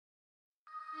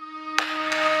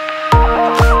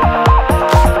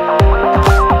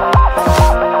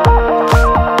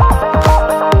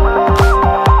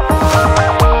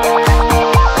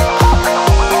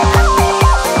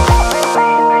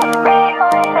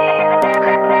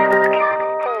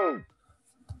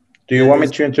Do you want me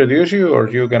to introduce you, or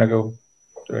you're gonna go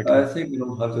directly? I think we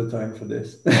don't have the time for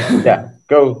this. Yeah,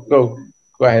 go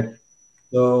ahead.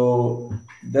 So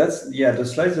the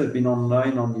slides have been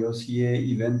online on the OCA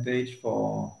event page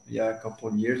for a couple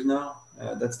of years now.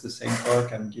 That's the same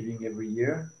talk I'm giving every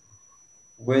year.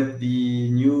 With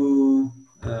the new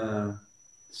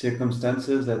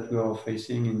circumstances that we are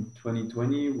facing in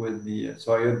 2020,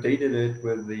 so I updated it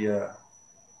with the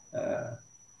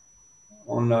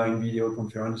online video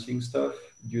conferencing stuff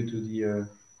due to the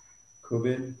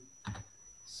COVID.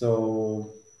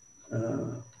 So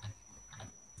uh,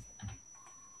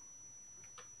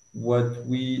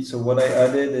 what I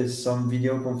added is some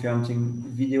video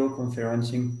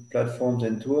conferencing platforms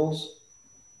and tools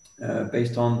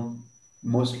based on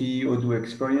mostly Odoo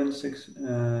experience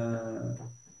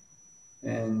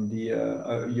and the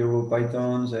Euro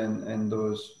Pythons and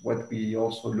those what we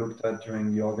also looked at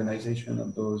during the organization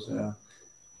of those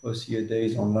OCA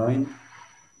Days online.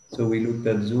 So we looked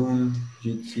at Zoom,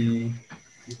 Jitsi,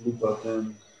 Google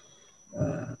Button,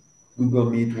 uh, Google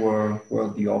Meet were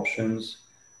the options.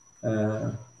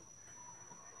 Uh,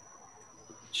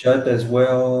 Chat as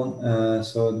well.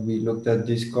 So we looked at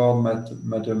Discord,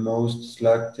 Mattermost,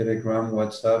 Slack, Telegram,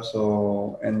 WhatsApp,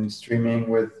 and streaming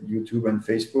with YouTube and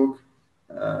Facebook.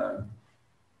 Uh,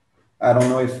 I don't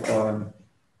know if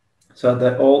so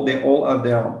that they all have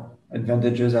their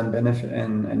advantages and benefit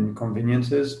and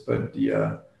conveniences, but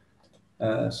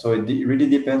so it really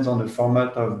depends on the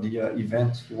format of the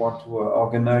event you want to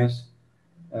organize.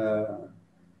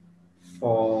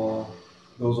 For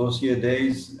those OCA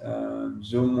days,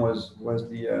 Zoom was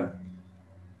the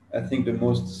I think the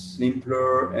most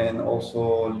simpler and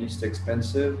also least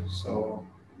expensive. So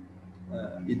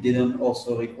it didn't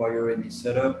also require any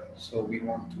setup. So we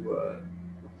want to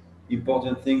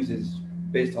important things is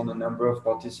based on the number of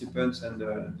participants and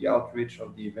the outreach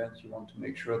of the event. You want to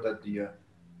make sure that the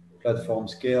platform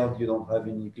scaled. You don't have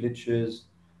any glitches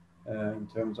in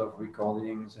terms of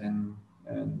recordings and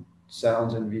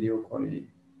sounds and video quality.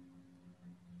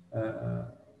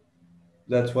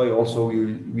 That's why also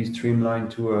we streamline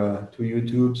to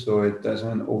YouTube so it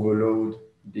doesn't overload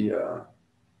the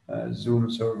Zoom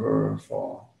server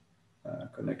for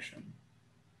connection.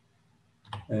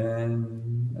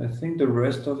 And I think the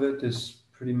rest of it is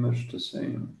pretty much the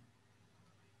same.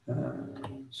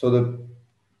 So the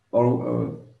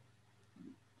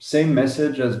same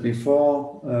message as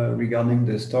before regarding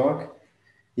this talk.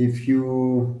 If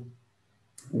you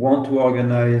want to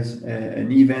organize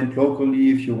an event locally,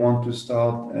 if you want to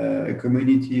start a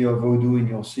community of Odoo in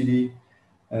your city,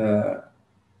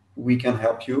 we can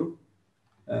help you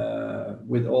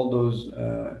with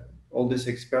all this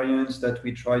experience that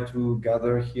we try to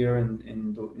gather here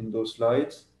in those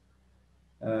slides.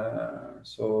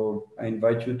 So I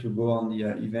invite you to go on the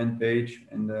event page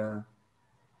and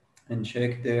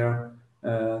check there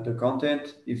the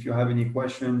content. If you have any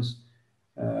questions,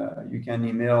 you can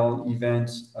email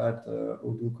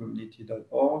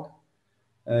events@odoocommunity.org.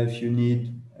 If you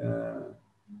need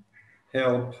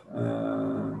help,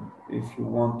 if you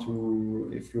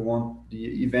want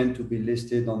the event to be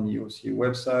listed on the OCA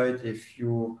website, if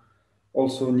you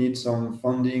also need some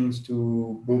fundings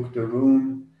to book the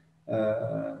room,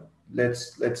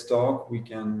 let's talk. We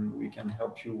can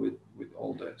help you with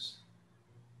all this,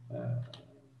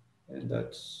 and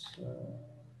that's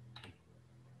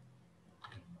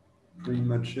pretty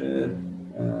much it.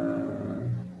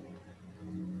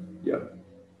 Yeah.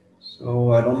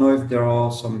 So I don't know if there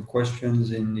are some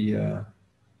questions in the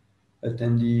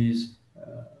attendees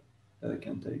that I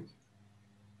can take.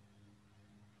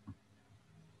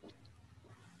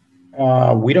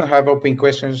 We don't have open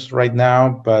questions right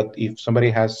now, but if somebody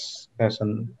has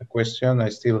a question,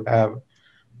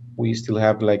 we still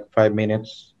have like 5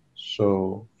 minutes.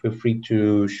 So feel free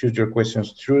to shoot your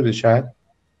questions through the chat,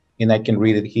 and I can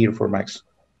read it here for Max.